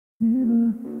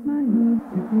Never my love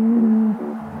together.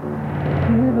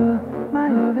 Never my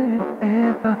love it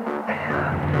ever.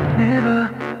 Never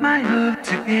my love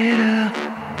together.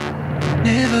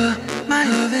 Never my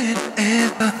love it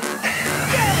ever.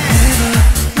 Never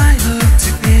my love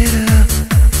together.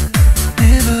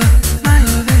 Never my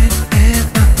love it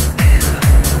ever.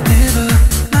 Never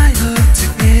my love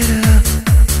together.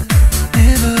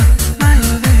 Never my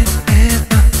love it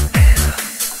ever.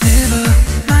 Never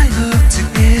my love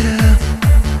together.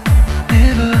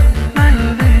 Never my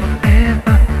love it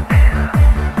ever.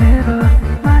 Never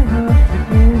my love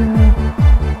together.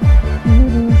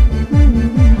 Never my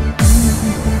love it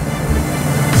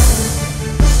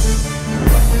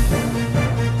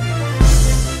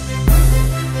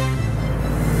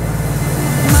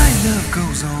My love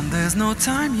goes on, there's no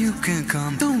time you can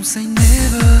come. Don't say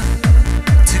never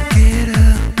together.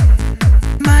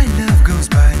 My love goes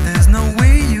by, there's no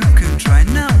way you can try.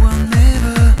 Now or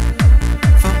never,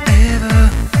 forever.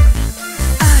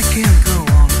 I can't go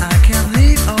on, I can't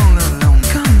live all alone.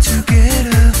 Come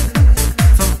together,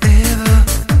 forever.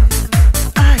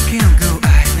 I can't go,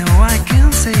 I know I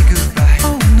can't say goodbye.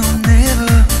 Oh no,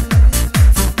 never,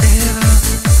 forever.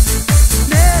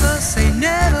 Never say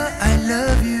never, I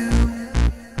love you.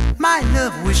 My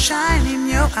love will shine in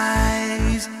your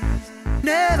eyes.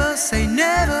 Never say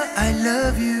never, I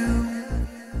love you.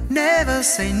 Never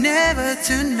say never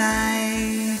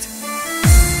tonight.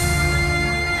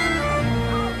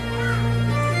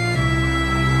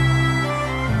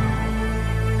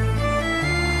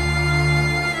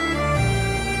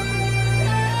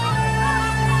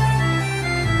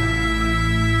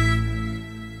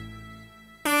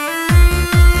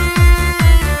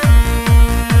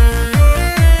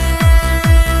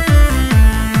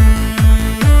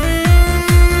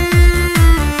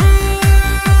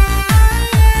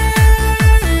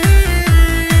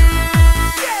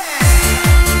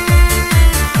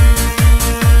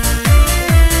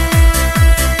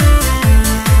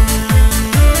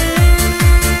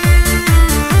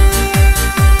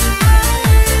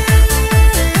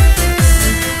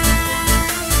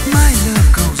 My love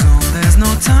goes on, there's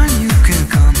no time you can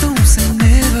come. Don't say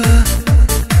never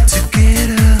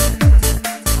together.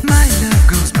 My love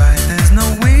goes by, there's no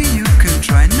way you can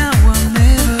try. Now or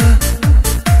never,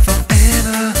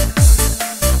 forever.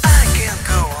 I can't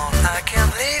go on, I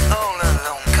can't live all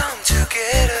alone. Come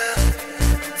together,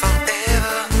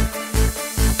 forever.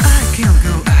 I can't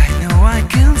go, I know I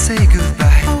can't say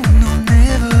goodbye. Oh no,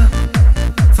 never,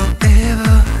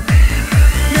 forever.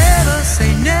 Never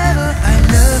say never, I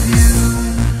love you.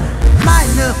 My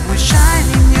love will shine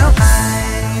in your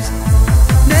eyes.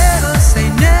 Never say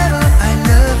never, I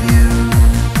love you.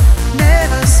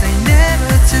 Never say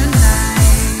never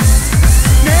tonight.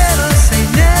 Never say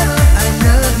never, I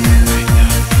love you.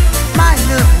 My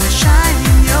love will shine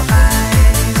in your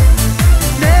eyes.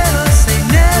 Never say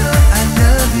never, I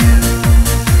love you.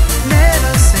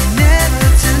 Never say never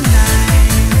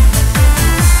tonight.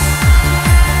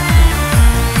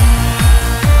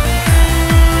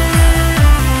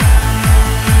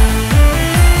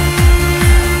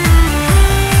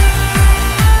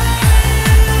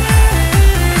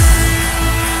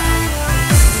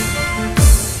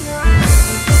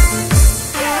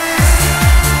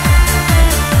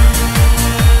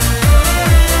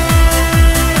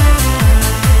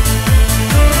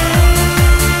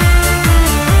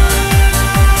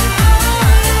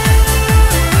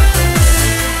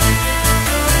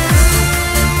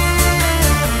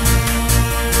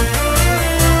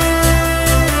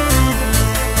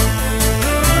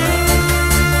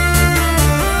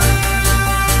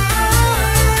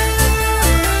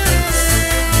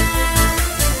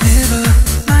 Never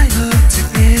my love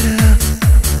together.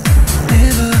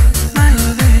 Never my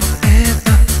love it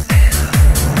ever.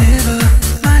 Never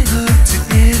my love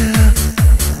together.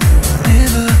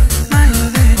 Never my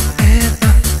love it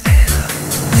ever.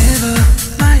 Never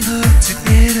my love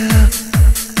together.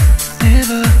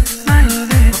 Never my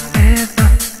love it ever.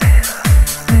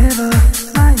 Never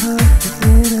my love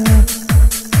together.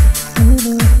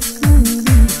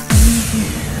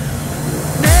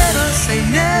 Never say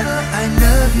never, I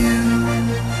love you.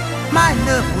 My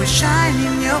love will shine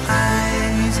in your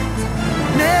eyes.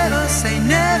 Never say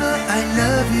never, I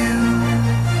love you.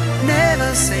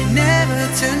 Never say never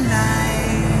tonight.